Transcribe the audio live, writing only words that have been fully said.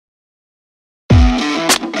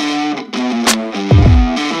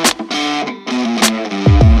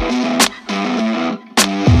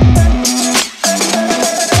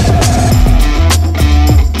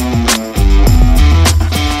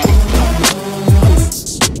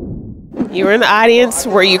You were in the audience.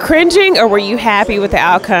 Were you cringing or were you happy with the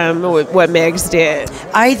outcome with what Megs did?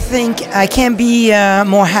 I think I can't be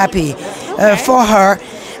more happy for her.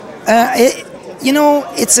 You know,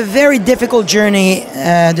 it's a very difficult journey,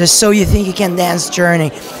 the So You Think You Can Dance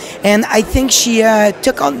journey. And I think she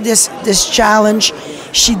took on this challenge.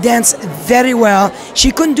 She danced very well.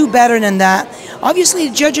 She couldn't do better than that. Obviously,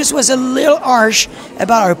 the judges was a little harsh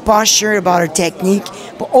about her posture, about her technique.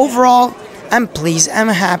 But overall, I'm pleased. I'm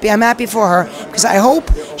happy. I'm happy for her because I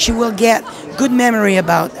hope she will get good memory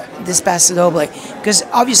about this Paso Doble. Because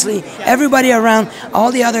obviously, everybody around,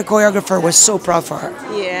 all the other choreographer was so proud for her.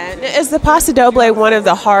 Yeah. Is the Paso Doble one of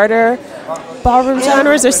the harder ballroom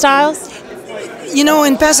genres or styles? You know,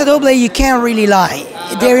 in Paso Doble, you can't really lie.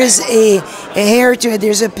 There is a hair to it,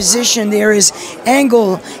 there's a position, there is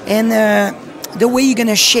angle, and the way you're going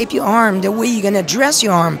to shape your arm, the way you're going to dress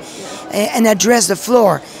your arm, and address the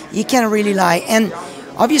floor. You can't really lie. And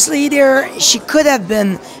obviously, she could have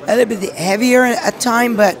been a little bit heavier at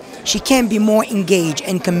time, but she can be more engaged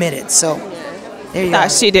and committed. So there you go.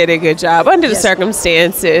 She did a good job under the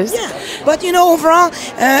circumstances. Yeah, but you know, overall,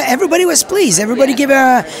 everybody was pleased. Everybody gave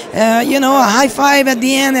her, you know, a high five at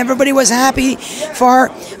the end. Everybody was happy for her.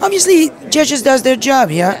 Obviously, judges does their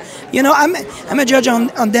job. Yeah, you know, I'm a judge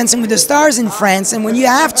on Dancing with the Stars in France, and when you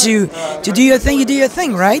have to do your thing, you do your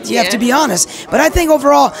thing, right? You have to be honest. But I think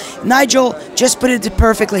overall, Nigel just put it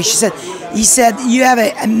perfectly. He said, you have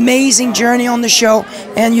an amazing journey on the show,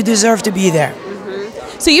 and you deserve to be there.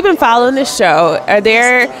 So you've been following this show. Are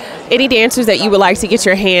there any dancers that you would like to get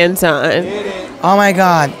your hands on? Oh my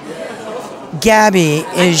God, Gaby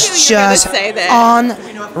is just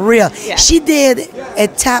unreal. Yeah. She did a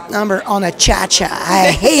tap number on a cha-cha.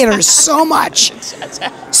 I hate her so much.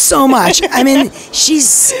 So much. I mean,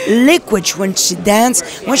 she's liquid when she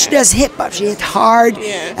dances. When she does hip-hop, she hit hard.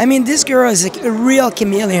 Yeah. I mean, this girl is a real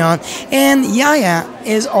chameleon. And Yaya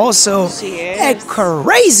is also a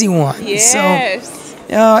crazy one. Yes. So,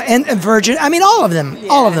 and Virgin. I mean, all of them,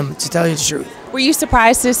 to tell you the truth. Were you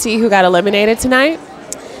surprised to see who got eliminated tonight?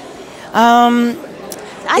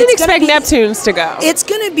 I didn't expect Neptunes to go. It's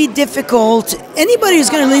going to be difficult. Anybody who's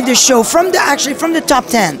going to leave the show from the top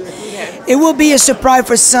 10, it will be a surprise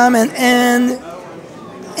for some and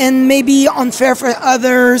maybe unfair for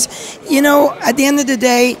others. You know, at the end of the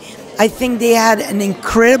day, I think they had an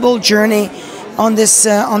incredible journey on this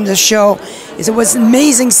show. It was an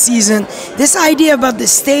amazing season. This idea about the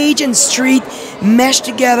stage and street meshed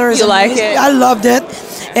together is amazing. Like it? I loved it.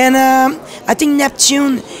 And I think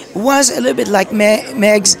Neptune was a little bit like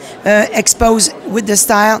Megs, exposed with the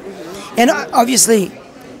style. And obviously,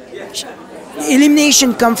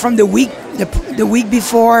 elimination come from the week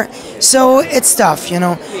before. So it's tough, you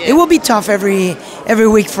know. Yeah. It will be tough every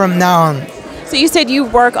week from now on. So you said you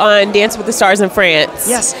work on Dance with the Stars in France.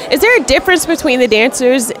 Yes. Is there a difference between the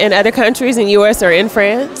dancers in other countries, in U.S. or in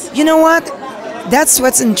France? You know what? That's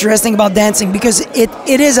what's interesting about dancing, because it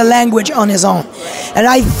is a language on its own. And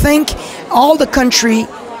I think all the country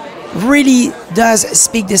really does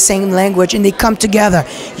speak the same language, and they come together.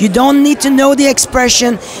 You don't need to know the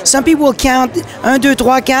expression. Some people count 1, 2, 3,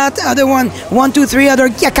 4, other one 1, 2, 3, other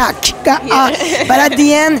but at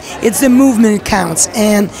the end it's the movement counts,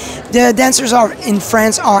 and the dancers in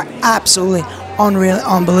France are absolutely unreal,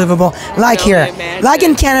 unbelievable, like here, like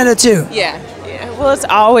in Canada too. Yeah. Well, it's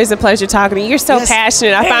always a pleasure talking to you. You're so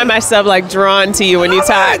passionate. I find myself like drawn to you when you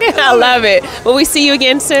talk. I love it. Will we see you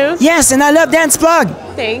again soon? Yes, and I love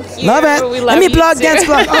DancePlug. Thank you. Love it. We love Let me plug too.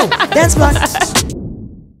 DancePlug. Oh, DancePlug.